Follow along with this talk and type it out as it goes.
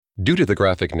Due to the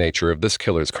graphic nature of this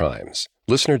killer's crimes,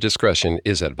 listener discretion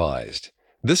is advised.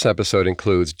 This episode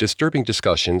includes disturbing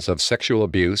discussions of sexual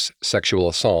abuse, sexual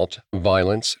assault,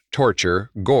 violence, torture,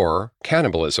 gore,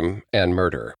 cannibalism, and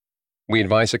murder. We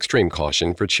advise extreme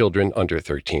caution for children under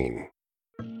 13.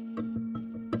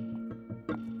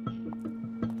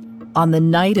 On the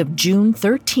night of June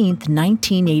 13,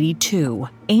 1982,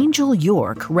 Angel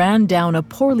York ran down a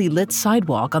poorly lit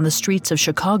sidewalk on the streets of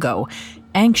Chicago.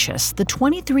 Anxious, the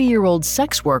 23-year-old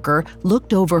sex worker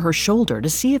looked over her shoulder to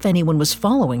see if anyone was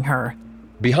following her.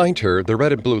 Behind her, the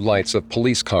red and blue lights of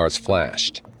police cars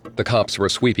flashed. The cops were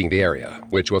sweeping the area,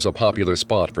 which was a popular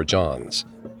spot for Johns.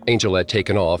 Angel had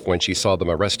taken off when she saw them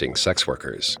arresting sex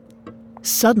workers.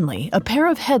 Suddenly, a pair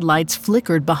of headlights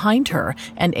flickered behind her,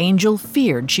 and Angel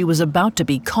feared she was about to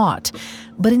be caught.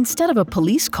 But instead of a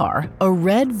police car, a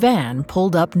red van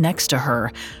pulled up next to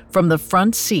her. From the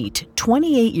front seat,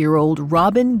 28-year-old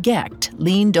Robin Gecht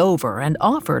leaned over and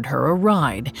offered her a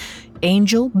ride.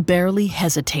 Angel barely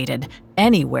hesitated.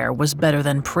 Anywhere was better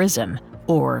than prison,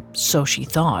 or so she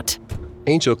thought.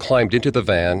 Angel climbed into the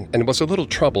van and was a little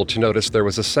troubled to notice there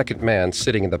was a second man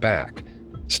sitting in the back.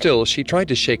 Still, she tried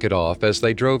to shake it off as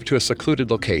they drove to a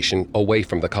secluded location away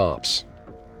from the cops.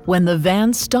 When the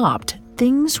van stopped,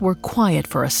 things were quiet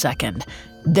for a second.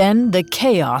 Then the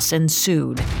chaos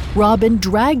ensued. Robin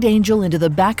dragged Angel into the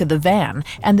back of the van,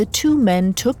 and the two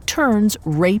men took turns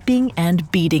raping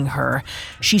and beating her.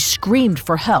 She screamed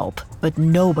for help, but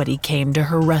nobody came to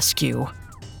her rescue.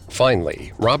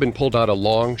 Finally, Robin pulled out a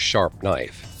long, sharp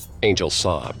knife. Angel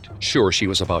sobbed, sure she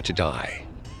was about to die.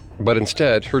 But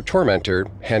instead, her tormentor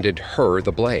handed her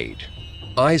the blade.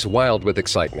 Eyes wild with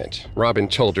excitement, Robin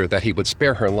told her that he would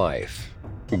spare her life.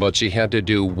 But she had to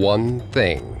do one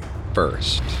thing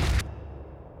first.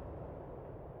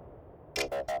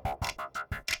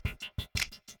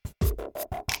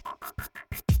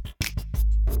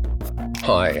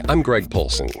 Hi, I'm Greg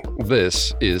Polson.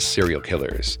 This is Serial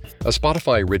Killers, a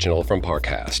Spotify original from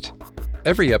Parcast.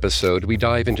 Every episode, we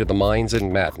dive into the minds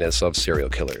and madness of serial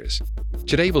killers.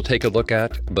 Today, we'll take a look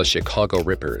at the Chicago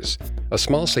Rippers, a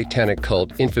small satanic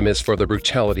cult infamous for the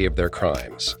brutality of their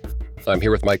crimes. I'm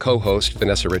here with my co-host,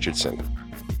 Vanessa Richardson.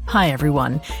 Hi,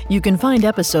 everyone. You can find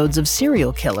episodes of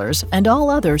Serial Killers and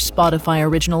all other Spotify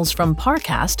originals from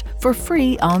Parcast for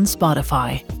free on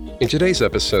Spotify. In today's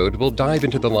episode, we'll dive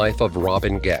into the life of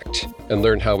Robin Gecht and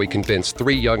learn how he convinced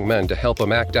 3 young men to help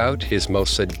him act out his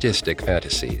most sadistic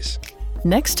fantasies.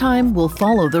 Next time, we'll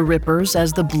follow the Rippers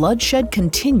as the bloodshed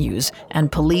continues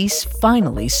and police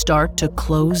finally start to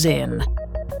close in.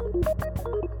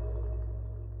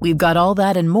 We've got all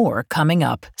that and more coming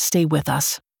up. Stay with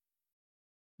us.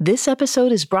 This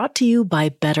episode is brought to you by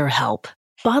BetterHelp.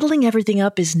 Bottling everything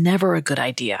up is never a good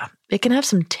idea. It can have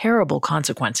some terrible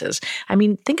consequences. I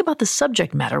mean, think about the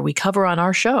subject matter we cover on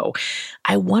our show.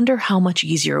 I wonder how much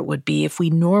easier it would be if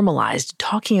we normalized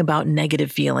talking about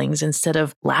negative feelings instead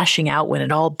of lashing out when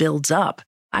it all builds up.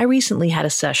 I recently had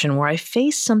a session where I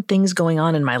faced some things going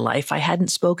on in my life I hadn't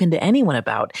spoken to anyone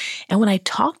about. And when I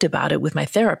talked about it with my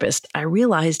therapist, I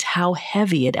realized how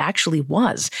heavy it actually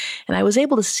was. And I was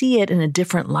able to see it in a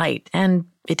different light, and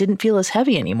it didn't feel as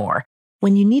heavy anymore.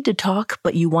 When you need to talk,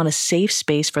 but you want a safe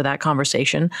space for that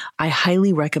conversation, I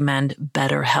highly recommend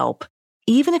BetterHelp.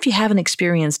 Even if you haven't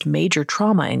experienced major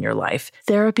trauma in your life,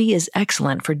 therapy is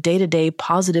excellent for day-to-day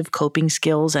positive coping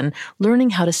skills and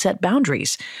learning how to set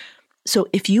boundaries. So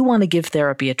if you want to give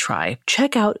therapy a try,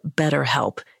 check out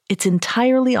BetterHelp. It's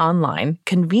entirely online,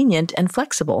 convenient, and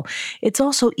flexible. It's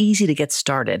also easy to get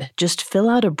started. Just fill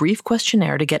out a brief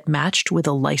questionnaire to get matched with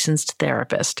a licensed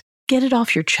therapist. Get it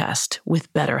off your chest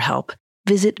with BetterHelp.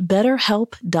 Visit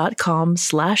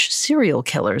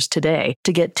betterhelp.com/serialkillers today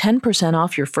to get 10%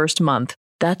 off your first month.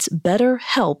 That's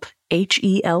BetterHelp,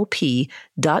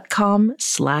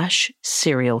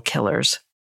 HELP.com/serialkillers.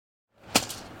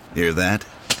 Hear that?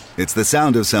 It's the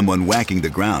sound of someone whacking the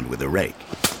ground with a rake.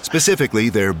 Specifically,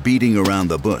 they're beating around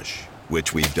the bush,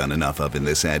 which we've done enough of in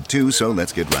this ad too, so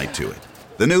let's get right to it.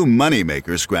 The new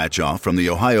Moneymaker scratch-off from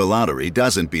the Ohio Lottery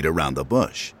doesn't beat around the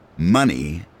bush.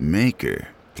 Moneymaker.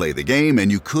 Play the game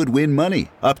and you could win money,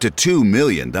 up to $2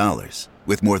 million.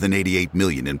 With more than $88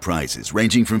 million in prizes,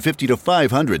 ranging from $50 to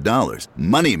 $500,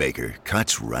 Moneymaker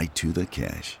cuts right to the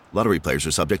cash. Lottery players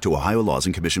are subject to Ohio laws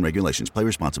and commission regulations. Play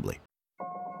responsibly.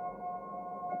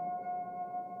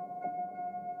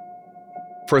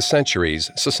 For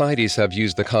centuries, societies have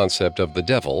used the concept of the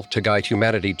devil to guide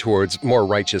humanity towards more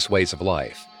righteous ways of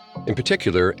life. In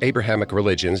particular, Abrahamic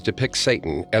religions depict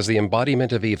Satan as the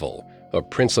embodiment of evil, a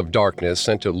prince of darkness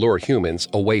sent to lure humans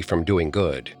away from doing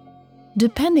good.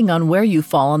 Depending on where you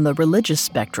fall on the religious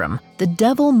spectrum, the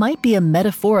devil might be a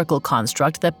metaphorical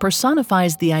construct that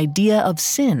personifies the idea of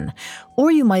sin, or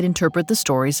you might interpret the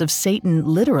stories of Satan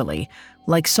literally.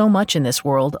 Like so much in this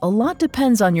world, a lot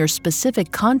depends on your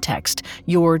specific context,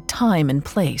 your time and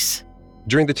place.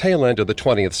 During the tail end of the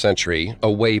 20th century,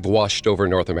 a wave washed over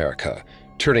North America,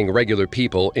 turning regular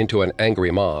people into an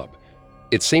angry mob.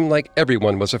 It seemed like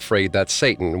everyone was afraid that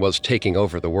Satan was taking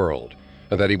over the world,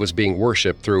 and that he was being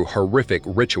worshipped through horrific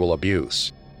ritual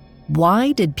abuse.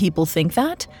 Why did people think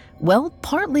that? Well,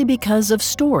 partly because of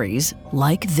stories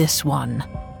like this one.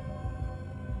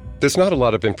 There's not a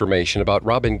lot of information about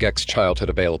Robin Geck's childhood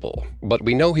available, but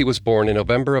we know he was born in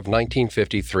November of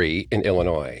 1953 in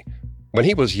Illinois. When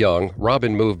he was young,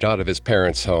 Robin moved out of his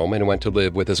parents' home and went to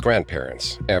live with his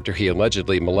grandparents after he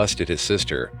allegedly molested his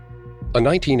sister. A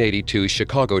 1982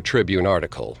 Chicago Tribune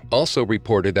article also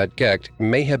reported that Geck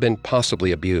may have been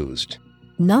possibly abused.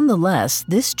 Nonetheless,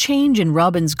 this change in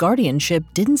Robin's guardianship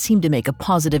didn't seem to make a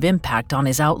positive impact on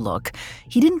his outlook.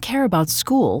 He didn't care about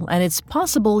school, and it's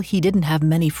possible he didn't have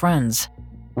many friends.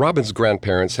 Robin's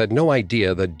grandparents had no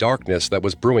idea the darkness that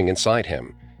was brewing inside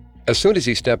him. As soon as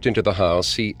he stepped into the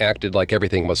house, he acted like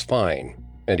everything was fine,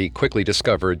 and he quickly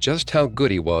discovered just how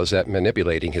good he was at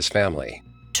manipulating his family.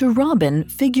 To Robin,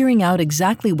 figuring out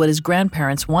exactly what his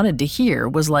grandparents wanted to hear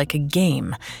was like a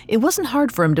game. It wasn't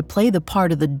hard for him to play the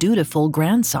part of the dutiful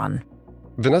grandson.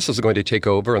 Vanessa's going to take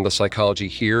over on the psychology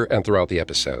here and throughout the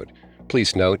episode.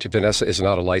 Please note, Vanessa is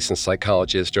not a licensed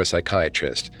psychologist or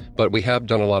psychiatrist, but we have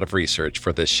done a lot of research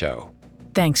for this show.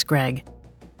 Thanks, Greg.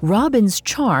 Robin's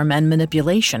charm and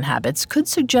manipulation habits could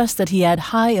suggest that he had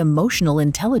high emotional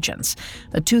intelligence.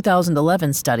 A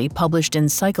 2011 study published in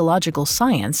Psychological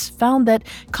Science found that,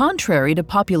 contrary to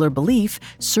popular belief,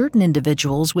 certain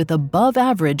individuals with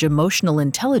above-average emotional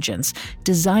intelligence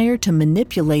desire to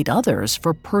manipulate others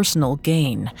for personal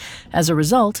gain. As a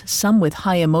result, some with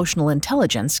high emotional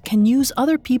intelligence can use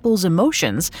other people's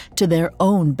emotions to their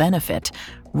own benefit.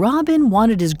 Robin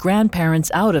wanted his grandparents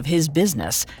out of his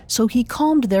business, so he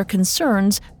calmed their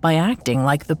concerns by acting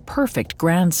like the perfect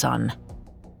grandson.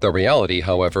 The reality,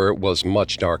 however, was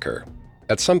much darker.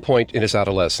 At some point in his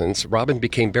adolescence, Robin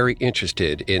became very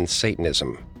interested in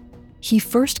Satanism. He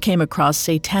first came across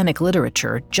satanic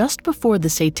literature just before the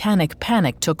Satanic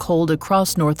Panic took hold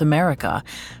across North America.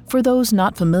 For those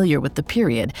not familiar with the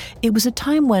period, it was a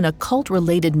time when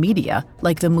occult-related media,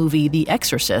 like the movie The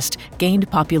Exorcist, gained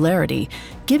popularity,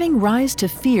 giving rise to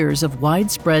fears of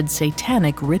widespread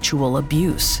satanic ritual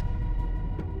abuse.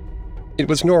 It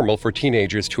was normal for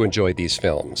teenagers to enjoy these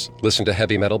films, listen to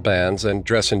heavy metal bands, and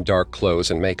dress in dark clothes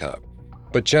and makeup.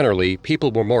 But generally, people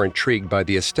were more intrigued by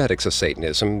the aesthetics of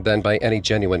Satanism than by any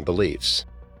genuine beliefs.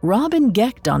 Robin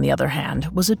Geck, on the other hand,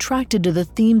 was attracted to the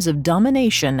themes of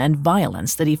domination and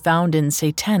violence that he found in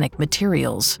satanic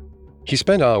materials. He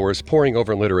spent hours poring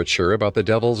over literature about the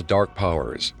devil's dark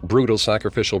powers, brutal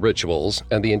sacrificial rituals,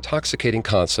 and the intoxicating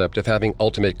concept of having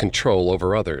ultimate control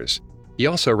over others. He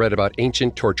also read about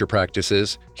ancient torture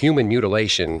practices, human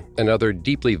mutilation, and other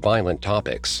deeply violent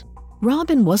topics.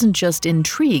 Robin wasn't just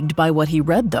intrigued by what he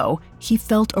read, though. He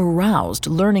felt aroused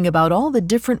learning about all the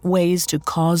different ways to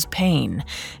cause pain.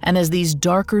 And as these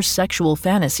darker sexual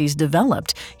fantasies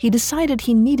developed, he decided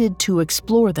he needed to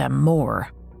explore them more.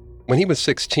 When he was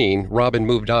 16, Robin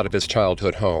moved out of his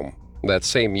childhood home. That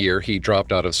same year, he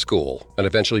dropped out of school and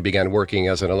eventually began working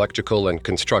as an electrical and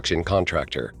construction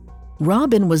contractor.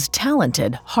 Robin was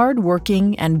talented,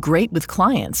 hardworking, and great with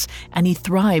clients, and he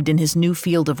thrived in his new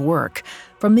field of work.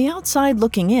 From the outside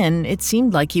looking in, it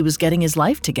seemed like he was getting his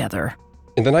life together.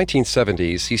 In the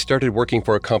 1970s, he started working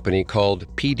for a company called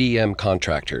PDM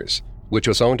Contractors, which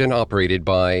was owned and operated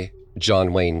by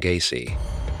John Wayne Gacy.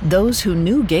 Those who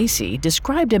knew Gacy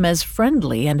described him as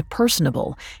friendly and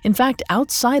personable. In fact,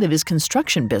 outside of his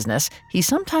construction business, he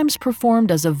sometimes performed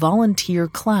as a volunteer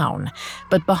clown.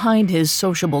 But behind his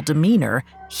sociable demeanor,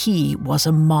 he was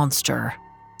a monster.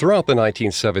 Throughout the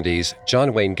 1970s,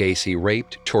 John Wayne Gacy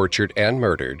raped, tortured, and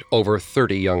murdered over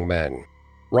 30 young men.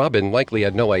 Robin likely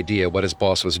had no idea what his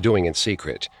boss was doing in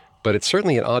secret, but it's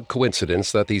certainly an odd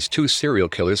coincidence that these two serial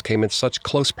killers came in such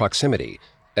close proximity,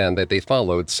 and that they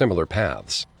followed similar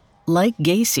paths. Like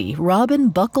Gacy, Robin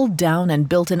buckled down and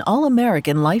built an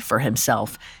all-American life for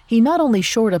himself. He not only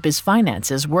shored up his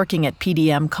finances working at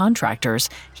PDM Contractors,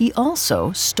 he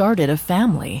also started a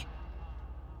family.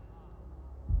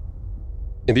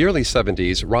 In the early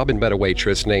 70s, Robin met a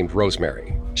waitress named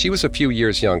Rosemary. She was a few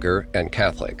years younger and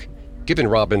Catholic. Given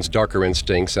Robin's darker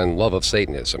instincts and love of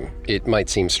Satanism, it might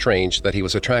seem strange that he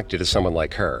was attracted to someone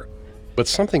like her. But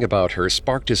something about her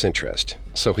sparked his interest,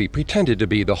 so he pretended to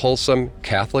be the wholesome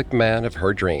Catholic man of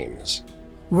her dreams.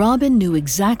 Robin knew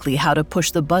exactly how to push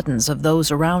the buttons of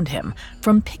those around him,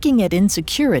 from picking at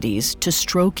insecurities to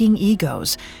stroking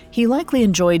egos. He likely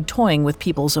enjoyed toying with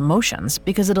people's emotions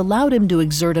because it allowed him to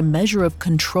exert a measure of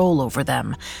control over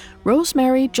them.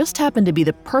 Rosemary just happened to be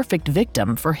the perfect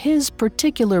victim for his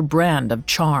particular brand of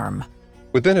charm.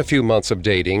 Within a few months of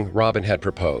dating, Robin had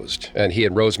proposed, and he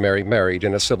and Rosemary married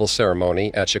in a civil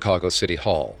ceremony at Chicago City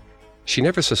Hall. She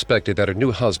never suspected that her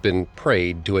new husband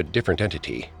prayed to a different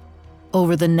entity.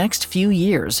 Over the next few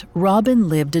years, Robin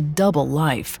lived a double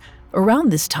life. Around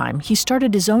this time, he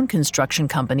started his own construction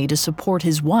company to support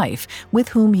his wife, with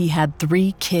whom he had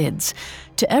 3 kids.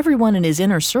 To everyone in his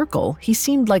inner circle, he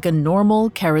seemed like a normal,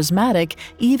 charismatic,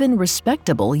 even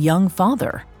respectable young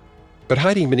father. But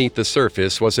hiding beneath the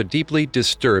surface was a deeply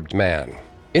disturbed man.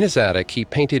 In his attic, he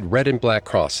painted red and black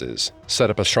crosses, set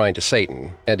up a shrine to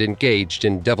Satan, and engaged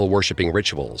in devil-worshipping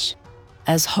rituals.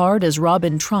 As hard as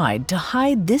Robin tried to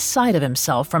hide this side of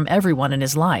himself from everyone in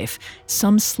his life,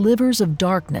 some slivers of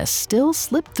darkness still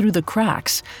slipped through the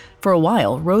cracks. For a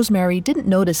while, Rosemary didn't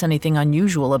notice anything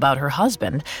unusual about her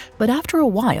husband, but after a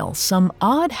while, some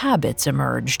odd habits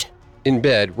emerged. In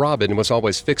bed, Robin was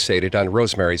always fixated on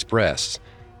Rosemary's breasts.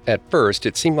 At first,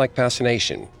 it seemed like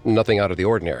fascination, nothing out of the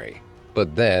ordinary.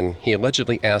 But then, he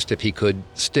allegedly asked if he could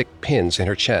stick pins in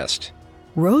her chest.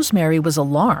 Rosemary was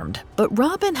alarmed, but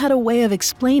Robin had a way of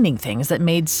explaining things that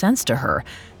made sense to her.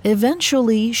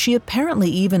 Eventually, she apparently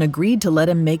even agreed to let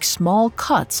him make small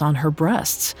cuts on her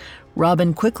breasts.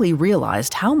 Robin quickly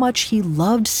realized how much he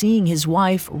loved seeing his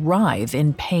wife writhe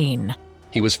in pain.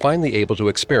 He was finally able to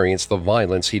experience the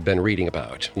violence he'd been reading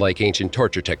about, like ancient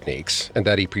torture techniques, and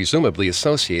that he presumably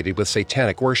associated with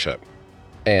satanic worship.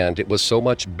 And it was so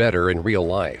much better in real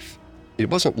life. It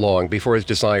wasn't long before his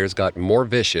desires got more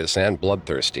vicious and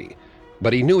bloodthirsty,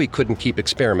 but he knew he couldn't keep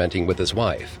experimenting with his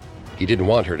wife. He didn't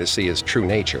want her to see his true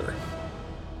nature.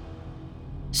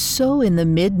 So in the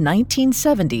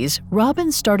mid-1970s,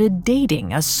 Robin started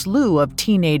dating a slew of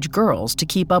teenage girls to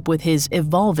keep up with his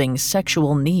evolving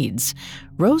sexual needs.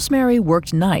 Rosemary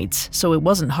worked nights, so it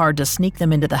wasn't hard to sneak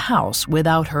them into the house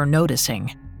without her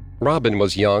noticing. Robin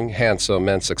was young, handsome,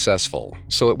 and successful,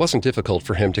 so it wasn't difficult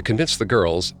for him to convince the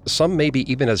girls, some maybe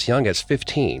even as young as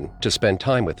 15, to spend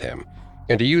time with him,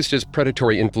 and he used his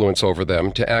predatory influence over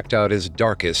them to act out his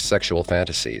darkest sexual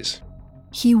fantasies.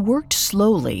 He worked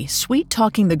slowly,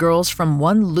 sweet-talking the girls from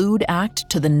one lewd act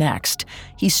to the next.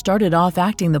 He started off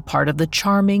acting the part of the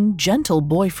charming, gentle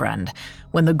boyfriend.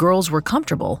 When the girls were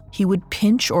comfortable, he would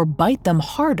pinch or bite them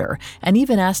harder and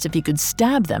even asked if he could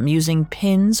stab them using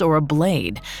pins or a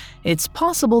blade. It's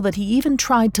possible that he even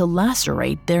tried to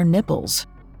lacerate their nipples.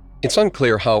 It's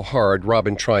unclear how hard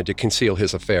Robin tried to conceal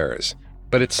his affairs,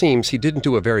 but it seems he didn't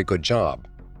do a very good job.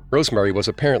 Rosemary was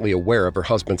apparently aware of her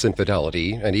husband's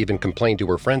infidelity and even complained to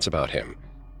her friends about him.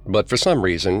 But for some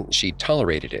reason, she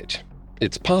tolerated it.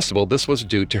 It's possible this was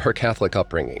due to her Catholic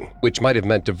upbringing, which might have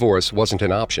meant divorce wasn't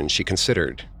an option she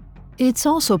considered. It's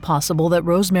also possible that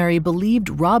Rosemary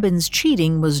believed Robin's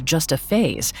cheating was just a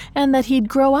phase and that he'd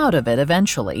grow out of it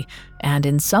eventually. And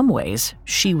in some ways,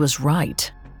 she was right.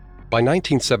 By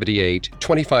 1978,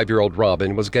 25-year-old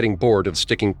Robin was getting bored of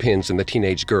sticking pins in the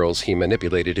teenage girls he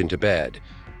manipulated into bed.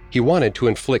 He wanted to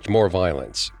inflict more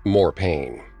violence, more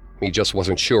pain. He just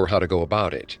wasn't sure how to go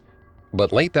about it.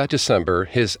 But late that December,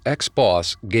 his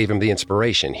ex-boss gave him the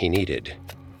inspiration he needed.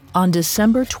 On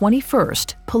December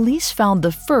 21st, police found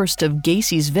the first of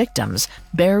Gacy's victims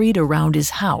buried around his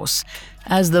house.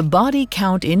 As the body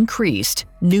count increased,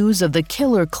 news of the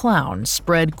killer clown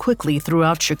spread quickly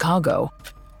throughout Chicago.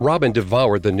 Robin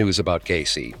devoured the news about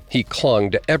Gacy. He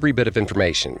clung to every bit of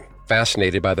information,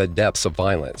 fascinated by the depths of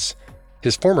violence.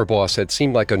 His former boss had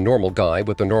seemed like a normal guy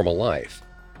with a normal life,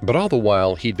 but all the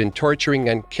while he'd been torturing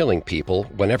and killing people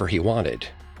whenever he wanted.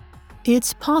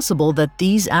 It's possible that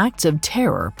these acts of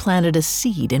terror planted a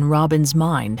seed in Robin's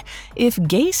mind. If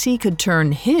Gacy could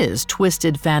turn his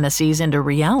twisted fantasies into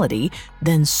reality,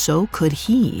 then so could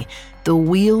he. The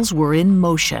wheels were in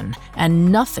motion,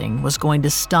 and nothing was going to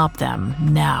stop them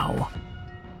now.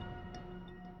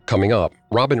 Coming up,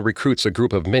 Robin recruits a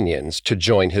group of minions to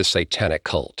join his satanic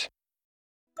cult.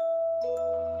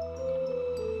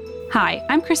 Hi,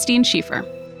 I'm Christine Schieffer.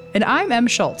 And I'm Em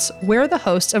Schultz. We're the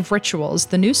hosts of Rituals,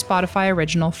 the new Spotify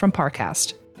original from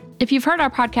Parcast. If you've heard our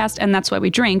podcast and That's Why We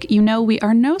Drink, you know we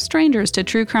are no strangers to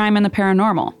true crime and the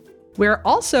paranormal. We're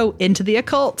also into the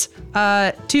occult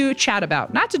to chat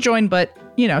about, not to join, but,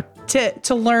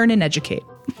 to learn and educate.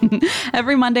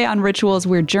 Every Monday on Rituals,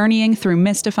 we're journeying through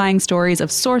mystifying stories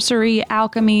of sorcery,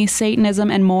 alchemy,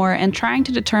 Satanism, and more, and trying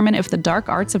to determine if the dark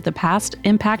arts of the past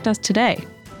impact us today.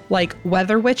 Like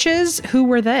weather witches? Who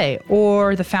were they?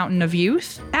 Or the Fountain of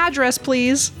Youth? Address,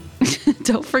 please.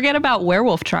 Don't forget about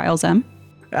werewolf trials, Em.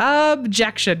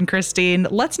 Objection, Christine.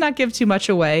 Let's not give too much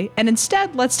away, and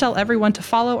instead, let's tell everyone to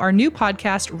follow our new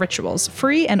podcast, Rituals,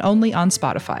 free and only on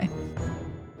Spotify.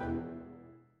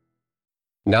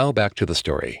 Now back to the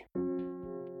story.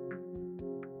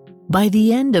 By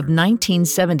the end of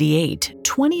 1978,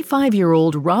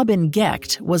 25-year-old Robin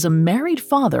Gecht was a married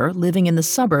father living in the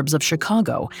suburbs of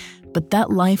Chicago, but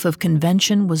that life of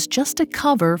convention was just a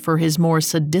cover for his more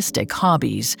sadistic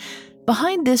hobbies.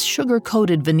 Behind this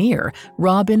sugar-coated veneer,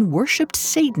 Robin worshipped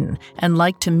Satan and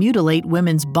liked to mutilate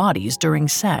women's bodies during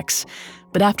sex.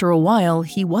 But after a while,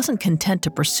 he wasn't content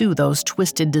to pursue those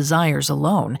twisted desires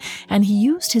alone, and he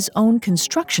used his own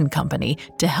construction company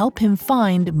to help him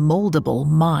find moldable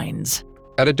minds.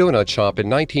 At a donut shop in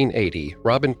 1980,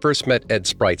 Robin first met Ed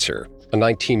Spreitzer, a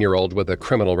 19-year-old with a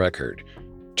criminal record.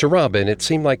 To Robin, it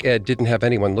seemed like Ed didn't have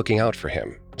anyone looking out for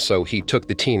him, so he took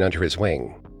the teen under his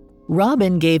wing.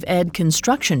 Robin gave Ed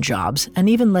construction jobs and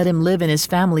even let him live in his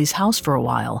family's house for a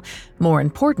while. More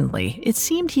importantly, it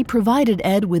seemed he provided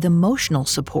Ed with emotional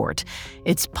support.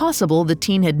 It's possible the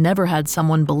teen had never had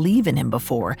someone believe in him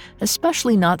before,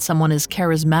 especially not someone as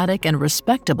charismatic and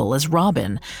respectable as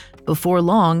Robin. Before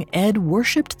long, Ed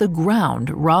worshipped the ground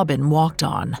Robin walked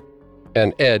on.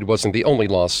 And Ed wasn't the only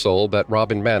lost soul that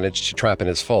Robin managed to trap in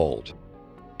his fold.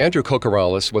 Andrew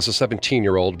Kokoralis was a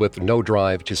 17-year-old with no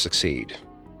drive to succeed.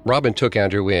 Robin took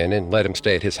Andrew in and let him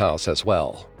stay at his house as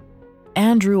well.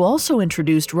 Andrew also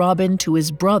introduced Robin to his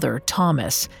brother,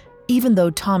 Thomas. Even though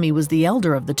Tommy was the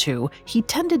elder of the two, he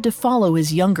tended to follow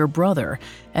his younger brother.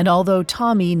 And although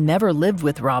Tommy never lived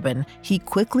with Robin, he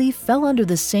quickly fell under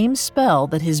the same spell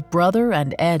that his brother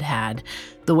and Ed had.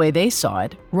 The way they saw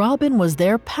it, Robin was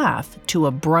their path to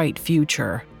a bright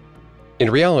future. In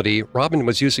reality, Robin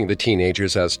was using the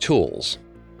teenagers as tools.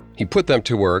 He put them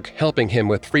to work, helping him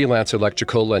with freelance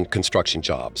electrical and construction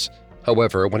jobs.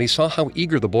 However, when he saw how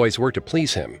eager the boys were to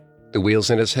please him, the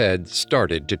wheels in his head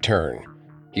started to turn.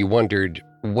 He wondered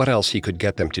what else he could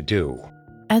get them to do.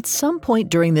 At some point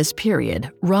during this period,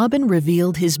 Robin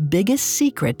revealed his biggest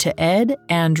secret to Ed,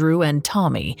 Andrew, and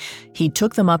Tommy. He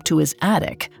took them up to his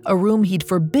attic, a room he'd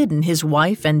forbidden his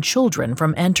wife and children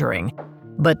from entering.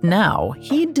 But now,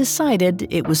 he'd decided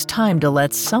it was time to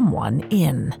let someone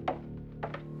in.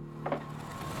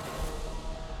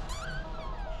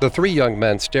 The three young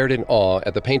men stared in awe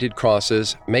at the painted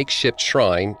crosses, makeshift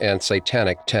shrine, and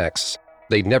satanic texts.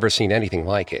 They'd never seen anything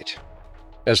like it.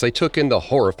 As they took in the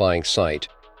horrifying sight,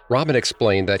 Robin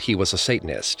explained that he was a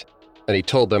Satanist, and he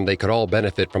told them they could all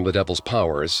benefit from the devil's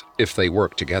powers if they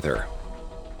worked together.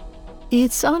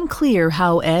 It's unclear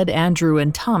how Ed, Andrew,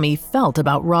 and Tommy felt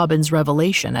about Robin's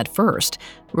revelation at first.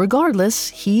 Regardless,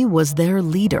 he was their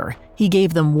leader. He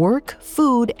gave them work,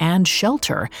 food, and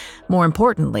shelter. More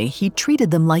importantly, he treated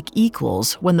them like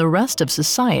equals when the rest of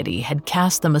society had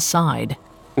cast them aside.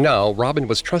 Now, Robin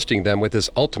was trusting them with his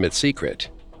ultimate secret.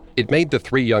 It made the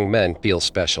three young men feel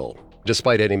special.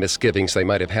 Despite any misgivings they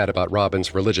might have had about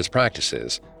Robin's religious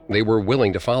practices, they were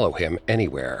willing to follow him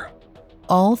anywhere.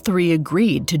 All three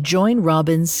agreed to join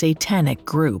Robin's satanic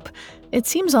group. It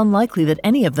seems unlikely that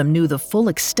any of them knew the full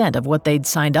extent of what they'd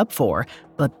signed up for,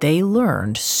 but they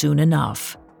learned soon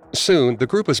enough. Soon, the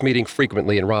group was meeting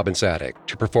frequently in Robin's attic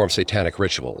to perform satanic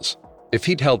rituals. If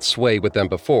he'd held sway with them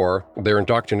before, their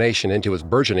indoctrination into his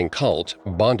burgeoning cult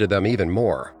bonded them even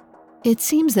more. It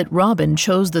seems that Robin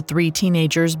chose the three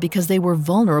teenagers because they were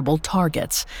vulnerable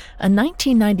targets. A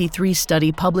 1993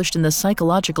 study published in the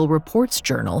Psychological Reports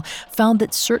Journal found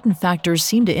that certain factors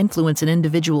seem to influence an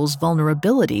individual's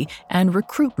vulnerability and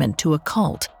recruitment to a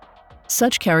cult.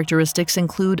 Such characteristics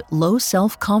include low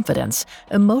self-confidence,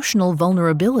 emotional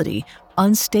vulnerability,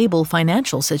 unstable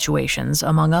financial situations,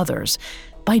 among others.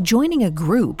 By joining a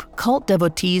group, cult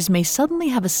devotees may suddenly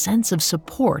have a sense of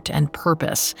support and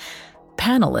purpose.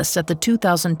 Panelists at the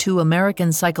 2002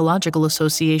 American Psychological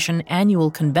Association annual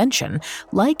convention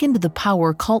likened the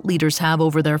power cult leaders have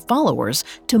over their followers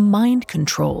to mind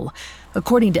control.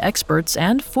 According to experts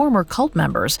and former cult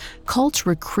members, cults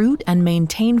recruit and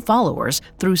maintain followers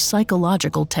through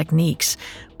psychological techniques.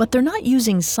 But they're not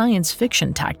using science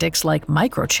fiction tactics like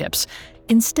microchips.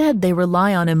 Instead, they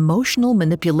rely on emotional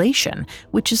manipulation,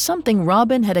 which is something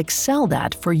Robin had excelled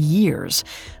at for years.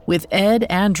 With Ed,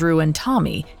 Andrew, and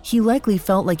Tommy, he likely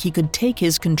felt like he could take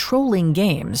his controlling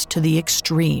games to the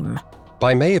extreme.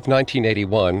 By May of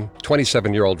 1981,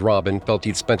 27-year-old Robin felt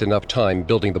he'd spent enough time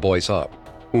building the boys up.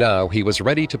 Now he was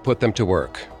ready to put them to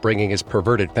work, bringing his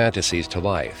perverted fantasies to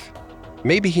life.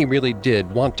 Maybe he really did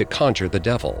want to conjure the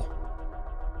devil.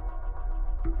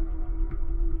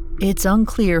 It's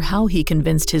unclear how he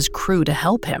convinced his crew to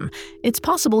help him. It's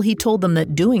possible he told them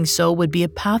that doing so would be a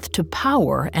path to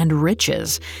power and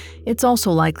riches. It's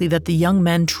also likely that the young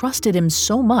men trusted him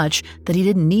so much that he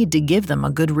didn't need to give them a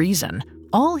good reason.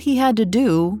 All he had to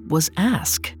do was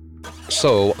ask.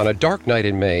 So, on a dark night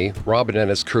in May, Robin and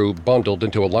his crew bundled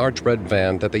into a large red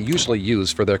van that they usually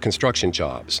use for their construction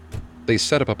jobs. They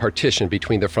set up a partition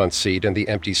between the front seat and the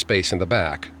empty space in the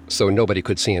back, so nobody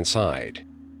could see inside.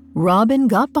 Robin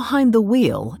got behind the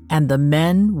wheel, and the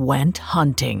men went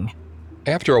hunting.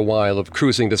 After a while of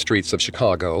cruising the streets of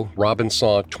Chicago, Robin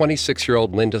saw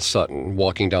 26-year-old Linda Sutton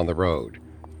walking down the road.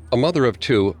 A mother of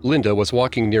two, Linda was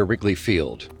walking near Wrigley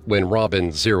Field when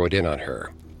Robin zeroed in on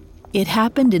her. It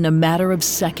happened in a matter of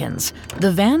seconds.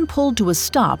 The van pulled to a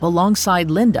stop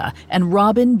alongside Linda, and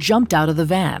Robin jumped out of the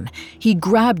van. He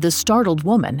grabbed the startled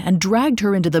woman and dragged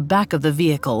her into the back of the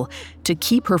vehicle. To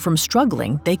keep her from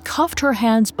struggling, they cuffed her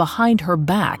hands behind her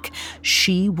back.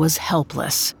 She was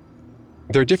helpless.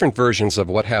 There are different versions of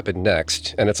what happened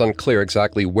next, and it's unclear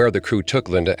exactly where the crew took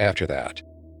Linda after that.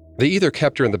 They either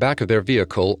kept her in the back of their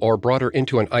vehicle or brought her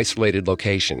into an isolated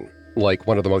location, like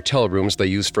one of the motel rooms they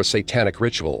used for satanic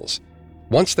rituals.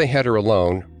 Once they had her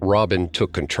alone, Robin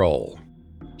took control.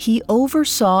 He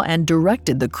oversaw and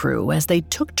directed the crew as they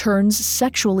took turns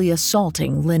sexually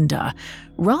assaulting Linda.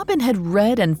 Robin had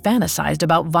read and fantasized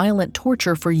about violent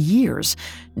torture for years.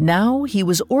 Now he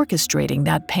was orchestrating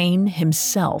that pain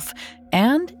himself,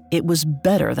 and it was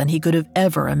better than he could have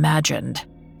ever imagined.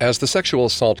 As the sexual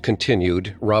assault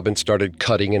continued, Robin started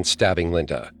cutting and stabbing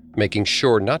Linda, making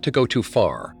sure not to go too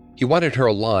far. He wanted her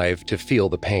alive to feel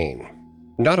the pain.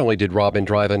 Not only did Robin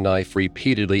drive a knife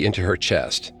repeatedly into her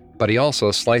chest, but he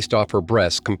also sliced off her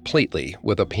breasts completely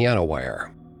with a piano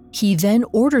wire. He then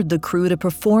ordered the crew to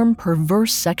perform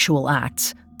perverse sexual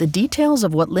acts. The details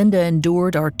of what Linda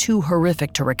endured are too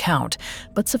horrific to recount,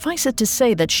 but suffice it to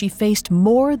say that she faced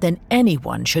more than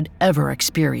anyone should ever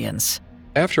experience.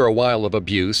 After a while of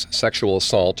abuse, sexual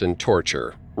assault, and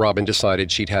torture, Robin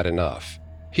decided she'd had enough.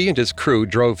 He and his crew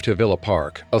drove to Villa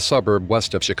Park, a suburb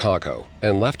west of Chicago,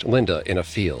 and left Linda in a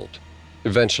field.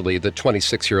 Eventually, the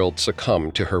 26-year-old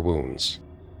succumbed to her wounds.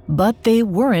 But they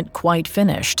weren't quite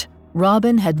finished.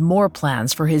 Robin had more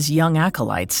plans for his young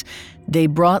acolytes. They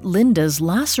brought Linda's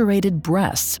lacerated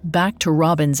breasts back to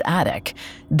Robin's attic.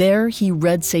 There, he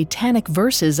read satanic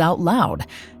verses out loud.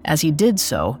 As he did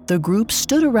so, the group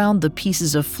stood around the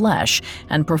pieces of flesh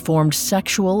and performed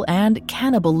sexual and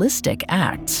cannibalistic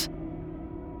acts.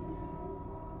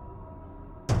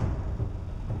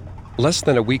 Less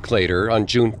than a week later, on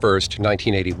June 1st,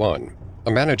 1981,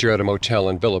 a manager at a motel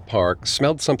in Villa Park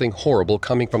smelled something horrible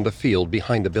coming from the field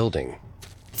behind the building.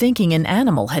 Thinking an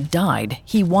animal had died,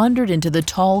 he wandered into the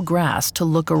tall grass to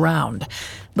look around.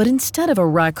 But instead of a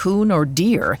raccoon or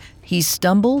deer, he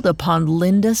stumbled upon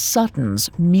Linda Sutton's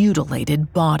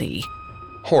mutilated body.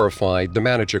 Horrified, the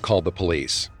manager called the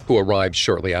police, who arrived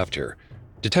shortly after.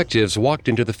 Detectives walked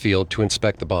into the field to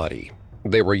inspect the body.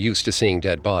 They were used to seeing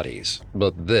dead bodies,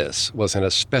 but this was an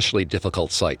especially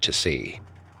difficult sight to see.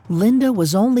 Linda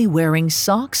was only wearing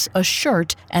socks, a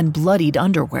shirt, and bloodied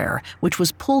underwear, which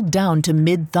was pulled down to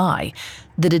mid-thigh.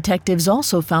 The detectives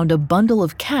also found a bundle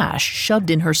of cash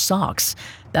shoved in her socks.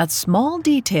 That small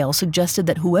detail suggested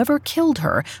that whoever killed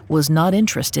her was not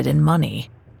interested in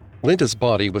money. Linda's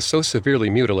body was so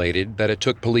severely mutilated that it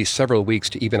took police several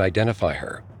weeks to even identify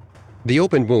her. The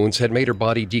open wounds had made her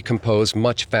body decompose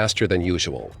much faster than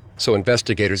usual, so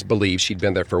investigators believed she'd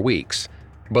been there for weeks.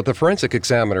 But the forensic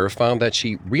examiner found that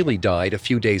she really died a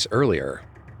few days earlier.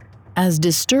 As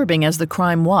disturbing as the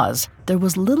crime was, there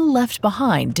was little left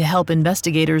behind to help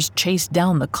investigators chase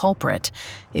down the culprit.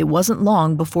 It wasn't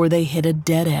long before they hit a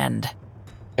dead end.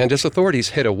 And as authorities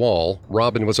hit a wall,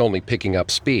 Robin was only picking up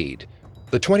speed.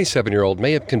 The 27-year-old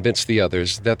may have convinced the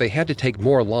others that they had to take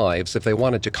more lives if they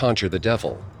wanted to conjure the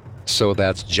devil. So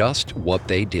that's just what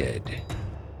they did.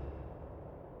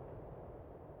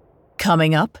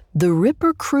 Coming up, the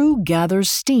Ripper crew gathers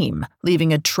steam,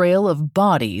 leaving a trail of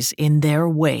bodies in their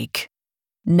wake.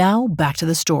 Now back to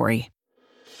the story.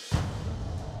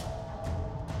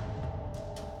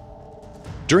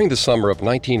 During the summer of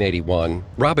 1981,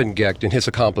 Robin Gecht and his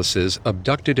accomplices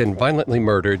abducted and violently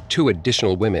murdered 2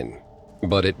 additional women.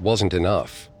 But it wasn't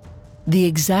enough. The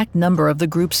exact number of the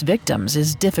group's victims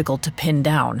is difficult to pin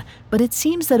down, but it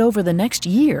seems that over the next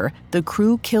year, the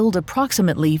crew killed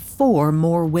approximately 4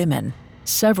 more women.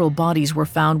 Several bodies were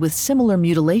found with similar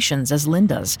mutilations as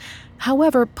Linda's.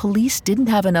 However, police didn't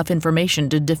have enough information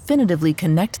to definitively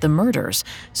connect the murders,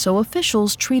 so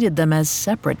officials treated them as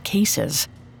separate cases.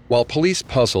 While police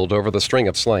puzzled over the string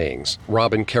of slayings,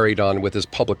 Robin carried on with his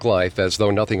public life as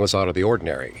though nothing was out of the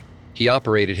ordinary. He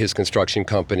operated his construction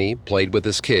company, played with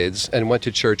his kids, and went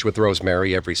to church with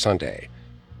Rosemary every Sunday.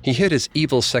 He hid his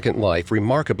evil second life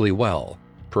remarkably well,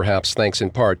 perhaps thanks in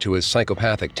part to his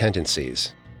psychopathic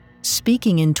tendencies.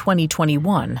 Speaking in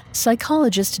 2021,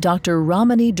 psychologist Dr.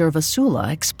 Ramani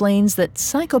Durvasula explains that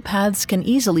psychopaths can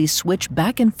easily switch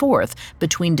back and forth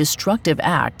between destructive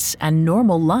acts and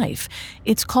normal life.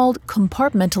 It's called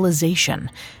compartmentalization.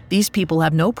 These people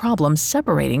have no problem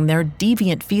separating their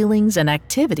deviant feelings and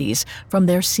activities from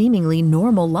their seemingly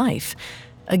normal life.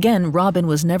 Again, Robin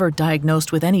was never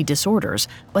diagnosed with any disorders,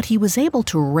 but he was able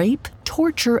to rape,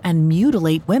 torture, and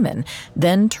mutilate women,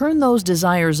 then turn those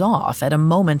desires off at a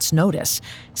moment's notice,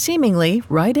 seemingly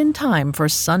right in time for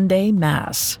Sunday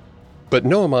Mass. But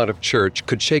no amount of church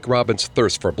could shake Robin's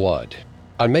thirst for blood.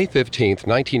 On May 15,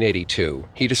 1982,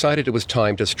 he decided it was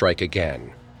time to strike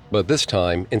again. But this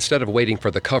time, instead of waiting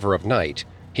for the cover of night,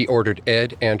 he ordered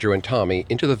Ed, Andrew, and Tommy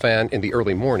into the van in the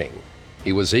early morning.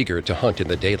 He was eager to hunt in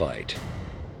the daylight.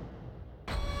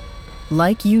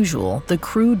 Like usual, the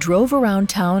crew drove around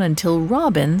town until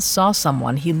Robin saw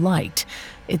someone he liked.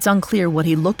 It's unclear what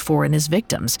he looked for in his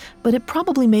victims, but it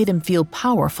probably made him feel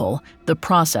powerful, the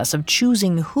process of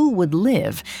choosing who would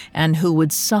live and who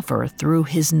would suffer through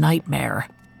his nightmare.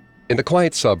 In the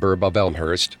quiet suburb of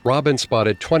Elmhurst, Robin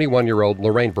spotted 21-year-old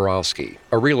Lorraine Borowski,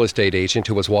 a real estate agent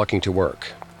who was walking to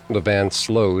work. The van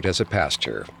slowed as it passed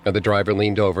her, and the driver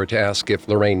leaned over to ask if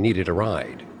Lorraine needed a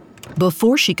ride.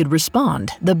 Before she could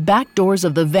respond, the back doors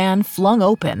of the van flung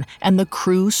open and the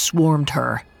crew swarmed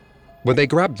her. When they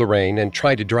grabbed Lorraine and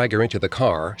tried to drag her into the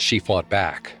car, she fought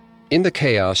back. In the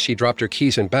chaos, she dropped her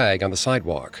keys and bag on the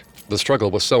sidewalk. The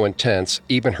struggle was so intense,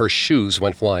 even her shoes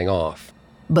went flying off.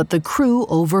 But the crew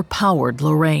overpowered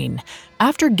Lorraine.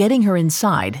 After getting her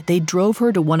inside, they drove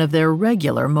her to one of their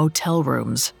regular motel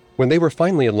rooms. When they were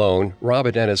finally alone,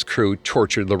 Robin and his crew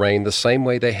tortured Lorraine the same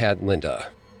way they had Linda.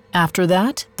 After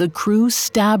that, the crew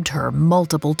stabbed her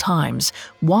multiple times,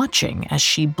 watching as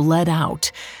she bled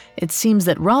out. It seems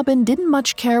that Robin didn't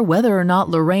much care whether or not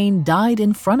Lorraine died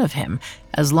in front of him.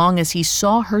 As long as he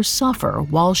saw her suffer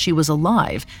while she was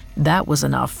alive, that was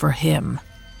enough for him.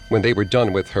 When they were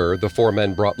done with her, the four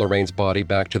men brought Lorraine's body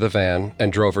back to the van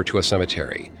and drove her to a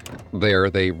cemetery. There,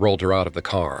 they rolled her out of the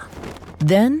car.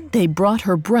 Then they brought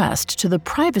her breast to the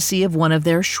privacy of one of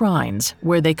their shrines,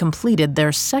 where they completed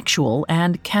their sexual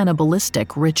and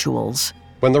cannibalistic rituals.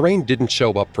 When Lorraine didn't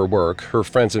show up for work, her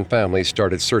friends and family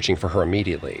started searching for her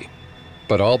immediately.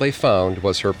 But all they found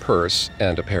was her purse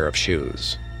and a pair of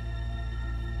shoes.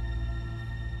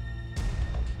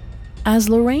 As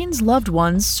Lorraine's loved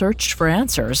ones searched for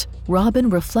answers, Robin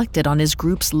reflected on his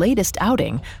group's latest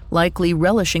outing, likely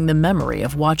relishing the memory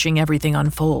of watching everything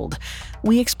unfold.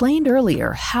 We explained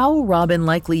earlier how Robin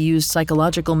likely used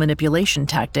psychological manipulation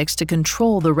tactics to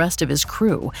control the rest of his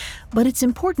crew, but it's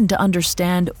important to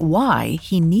understand why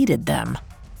he needed them.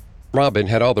 Robin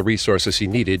had all the resources he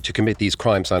needed to commit these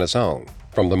crimes on his own,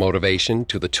 from the motivation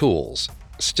to the tools.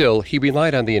 Still, he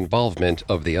relied on the involvement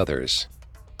of the others.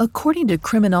 According to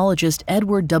criminologist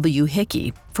Edward W.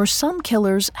 Hickey, for some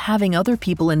killers, having other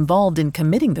people involved in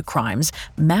committing the crimes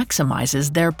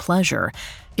maximizes their pleasure.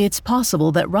 It's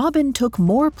possible that Robin took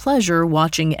more pleasure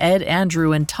watching Ed,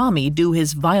 Andrew, and Tommy do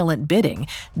his violent bidding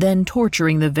than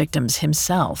torturing the victims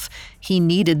himself. He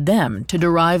needed them to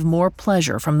derive more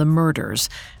pleasure from the murders,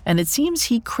 and it seems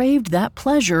he craved that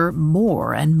pleasure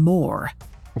more and more.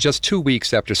 Just 2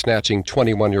 weeks after snatching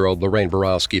 21-year-old Lorraine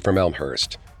Borowski from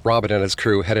Elmhurst, Robin and his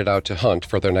crew headed out to hunt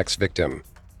for their next victim.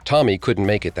 Tommy couldn't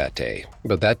make it that day,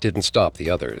 but that didn't stop the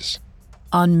others.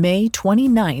 On May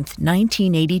 29,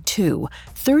 1982,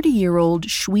 30-year-old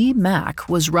Shui Mack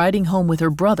was riding home with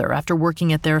her brother after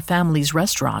working at their family's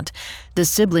restaurant. The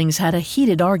siblings had a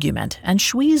heated argument, and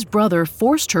Shui's brother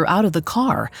forced her out of the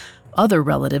car. Other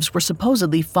relatives were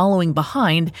supposedly following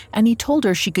behind, and he told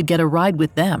her she could get a ride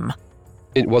with them.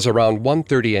 It was around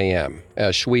 1:30 a.m.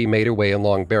 as Shui made her way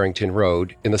along Barrington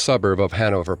Road in the suburb of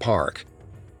Hanover Park.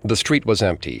 The street was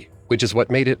empty, which is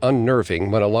what made it unnerving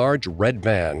when a large red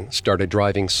van started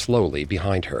driving slowly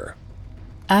behind her.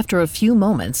 After a few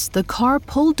moments, the car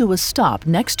pulled to a stop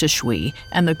next to Shui,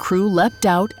 and the crew leapt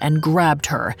out and grabbed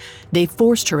her. They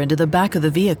forced her into the back of the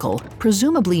vehicle,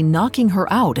 presumably knocking her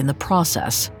out in the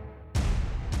process.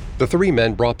 The three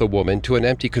men brought the woman to an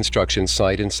empty construction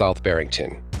site in South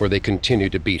Barrington, where they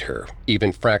continued to beat her,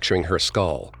 even fracturing her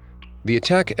skull. The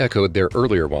attack echoed their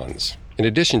earlier ones. In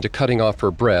addition to cutting off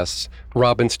her breasts,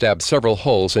 Robin stabbed several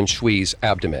holes in Shui's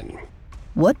abdomen.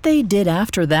 What they did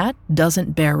after that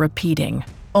doesn't bear repeating.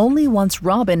 Only once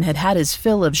Robin had had his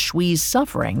fill of Shui's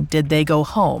suffering did they go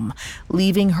home,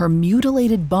 leaving her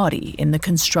mutilated body in the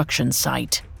construction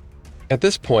site. At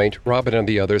this point, Robin and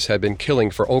the others had been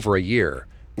killing for over a year,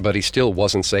 but he still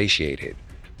wasn't satiated.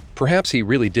 Perhaps he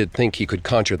really did think he could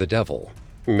conjure the devil.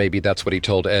 Maybe that's what he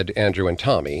told Ed, Andrew, and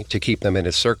Tommy to keep them in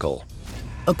his circle.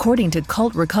 According to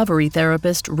cult recovery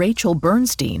therapist Rachel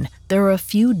Bernstein, there are a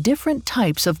few different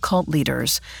types of cult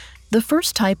leaders. The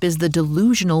first type is the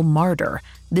delusional martyr.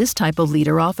 This type of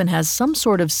leader often has some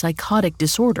sort of psychotic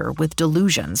disorder with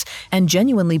delusions and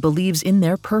genuinely believes in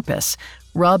their purpose.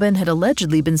 Robin had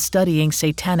allegedly been studying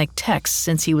satanic texts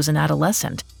since he was an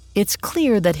adolescent. It's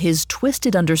clear that his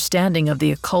twisted understanding of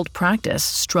the occult practice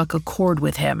struck a chord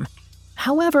with him.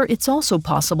 However, it's also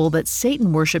possible that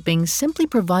Satan worshipping simply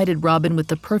provided Robin with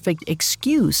the perfect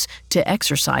excuse to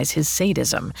exercise his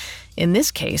sadism. In this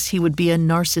case, he would be a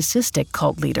narcissistic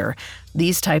cult leader.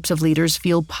 These types of leaders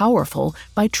feel powerful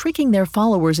by tricking their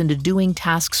followers into doing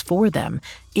tasks for them.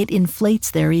 It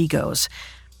inflates their egos.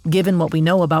 Given what we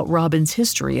know about Robin's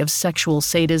history of sexual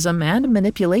sadism and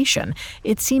manipulation,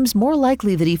 it seems more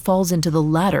likely that he falls into the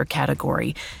latter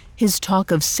category. His talk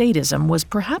of sadism was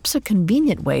perhaps a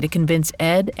convenient way to convince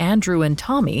Ed, Andrew, and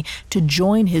Tommy to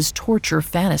join his torture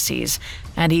fantasies,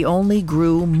 and he only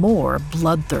grew more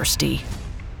bloodthirsty.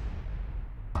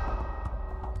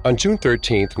 On June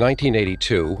 13,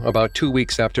 1982, about 2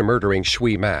 weeks after murdering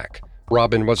Shui Mack,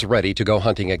 Robin was ready to go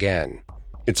hunting again.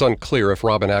 It's unclear if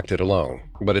Robin acted alone,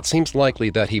 but it seems likely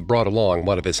that he brought along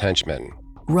one of his henchmen.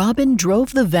 Robin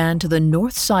drove the van to the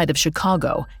north side of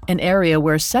Chicago, an area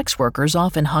where sex workers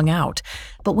often hung out.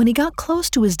 But when he got close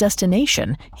to his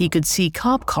destination, he could see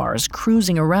cop cars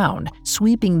cruising around,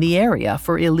 sweeping the area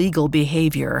for illegal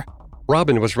behavior.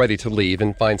 Robin was ready to leave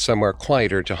and find somewhere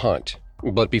quieter to hunt.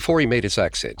 But before he made his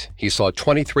exit, he saw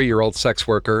 23-year-old sex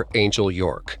worker Angel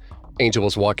York. Angel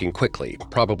was walking quickly,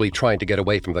 probably trying to get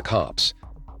away from the cops.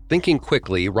 Thinking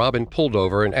quickly, Robin pulled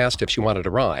over and asked if she wanted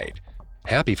a ride.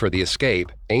 Happy for the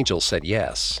escape, Angel said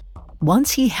yes.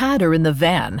 Once he had her in the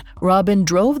van, Robin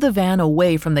drove the van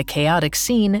away from the chaotic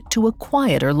scene to a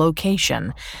quieter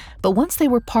location. But once they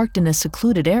were parked in a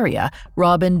secluded area,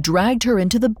 Robin dragged her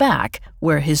into the back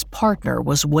where his partner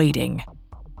was waiting.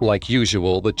 Like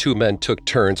usual, the two men took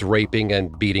turns raping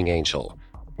and beating Angel.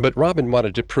 But Robin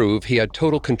wanted to prove he had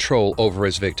total control over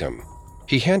his victim.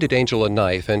 He handed Angel a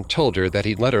knife and told her that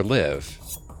he'd let her live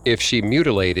if she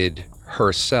mutilated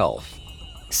herself.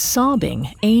 Sobbing,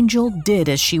 Angel did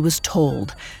as she was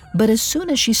told. But as soon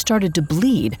as she started to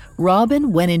bleed,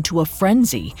 Robin went into a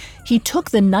frenzy. He took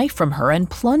the knife from her and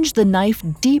plunged the knife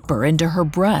deeper into her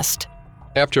breast.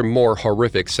 After more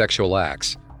horrific sexual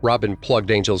acts, Robin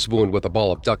plugged Angel's wound with a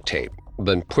ball of duct tape,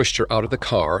 then pushed her out of the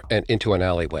car and into an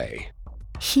alleyway.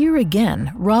 Here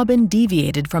again, Robin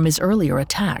deviated from his earlier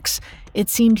attacks. It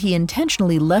seemed he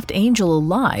intentionally left Angel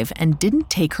alive and didn't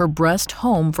take her breast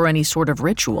home for any sort of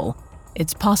ritual.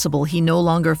 It's possible he no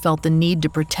longer felt the need to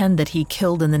pretend that he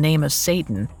killed in the name of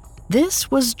Satan.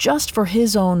 This was just for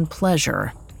his own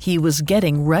pleasure. He was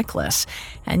getting reckless,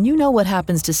 and you know what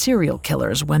happens to serial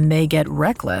killers when they get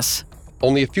reckless.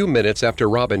 Only a few minutes after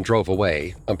Robin drove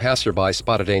away, a passerby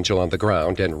spotted Angel on the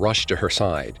ground and rushed to her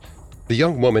side. The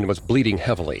young woman was bleeding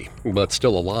heavily, but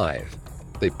still alive.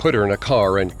 They put her in a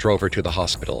car and drove her to the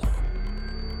hospital.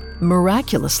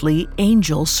 Miraculously,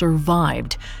 Angel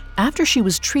survived. After she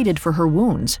was treated for her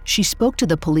wounds, she spoke to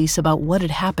the police about what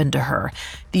had happened to her.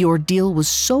 The ordeal was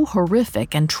so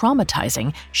horrific and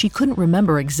traumatizing, she couldn't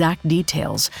remember exact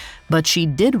details. But she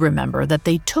did remember that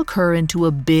they took her into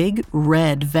a big,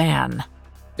 red van.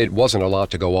 It wasn't a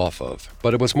lot to go off of,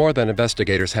 but it was more than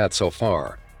investigators had so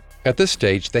far. At this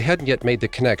stage, they hadn't yet made the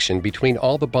connection between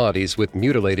all the bodies with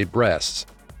mutilated breasts.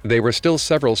 They were still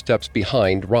several steps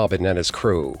behind Robin and his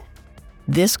crew.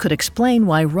 This could explain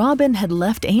why Robin had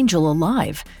left Angel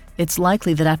alive. It's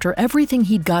likely that after everything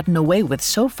he'd gotten away with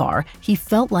so far, he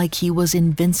felt like he was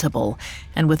invincible.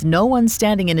 And with no one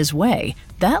standing in his way,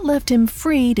 that left him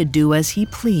free to do as he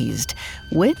pleased,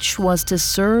 which was to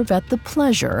serve at the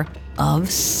pleasure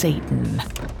of Satan.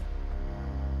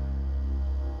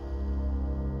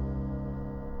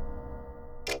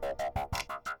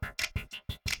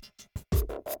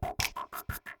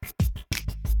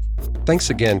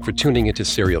 Thanks again for tuning into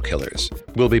Serial Killers.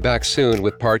 We'll be back soon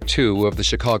with part 2 of the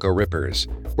Chicago Rippers,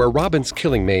 where Robin's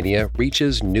killing mania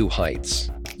reaches new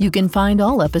heights. You can find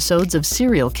all episodes of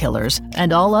Serial Killers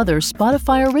and all other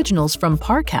Spotify originals from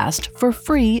Parcast for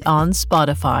free on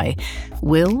Spotify.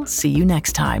 We'll see you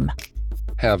next time.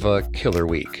 Have a killer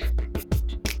week.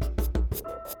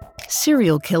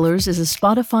 Serial Killers is a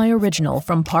Spotify original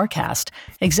from Parcast.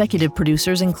 Executive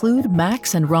producers include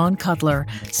Max and Ron Cutler.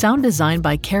 Sound design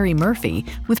by Carrie Murphy,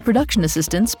 with production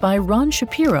assistance by Ron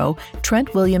Shapiro,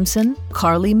 Trent Williamson,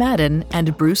 Carly Madden,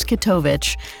 and Bruce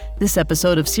Kitovich. This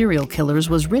episode of Serial Killers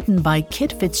was written by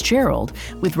Kit Fitzgerald,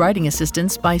 with writing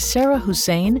assistance by Sarah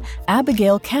Hussein,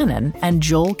 Abigail Cannon, and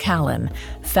Joel Callan.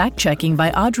 Fact-checking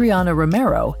by Adriana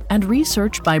Romero, and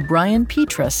research by Brian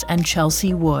Petrus and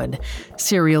Chelsea Wood.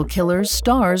 Serial Killers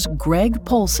stars Greg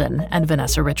Polcyn and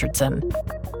Vanessa Richardson.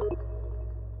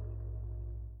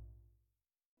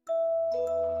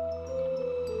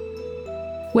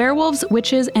 Werewolves,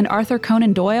 witches, and Arthur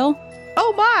Conan Doyle?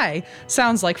 Oh my!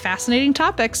 Sounds like fascinating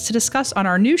topics to discuss on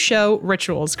our new show,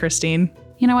 Rituals, Christine.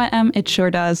 You know what, Em? It sure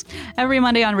does. Every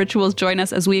Monday on Rituals, join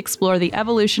us as we explore the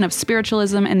evolution of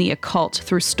spiritualism and the occult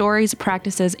through stories,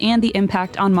 practices, and the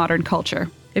impact on modern culture.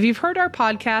 If you've heard our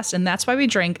podcast and That's Why We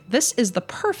Drink, this is the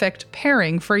perfect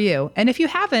pairing for you. And if you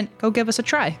haven't, go give us a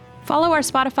try. Follow our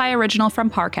Spotify original from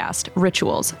Parcast,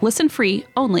 Rituals. Listen free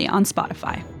only on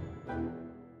Spotify.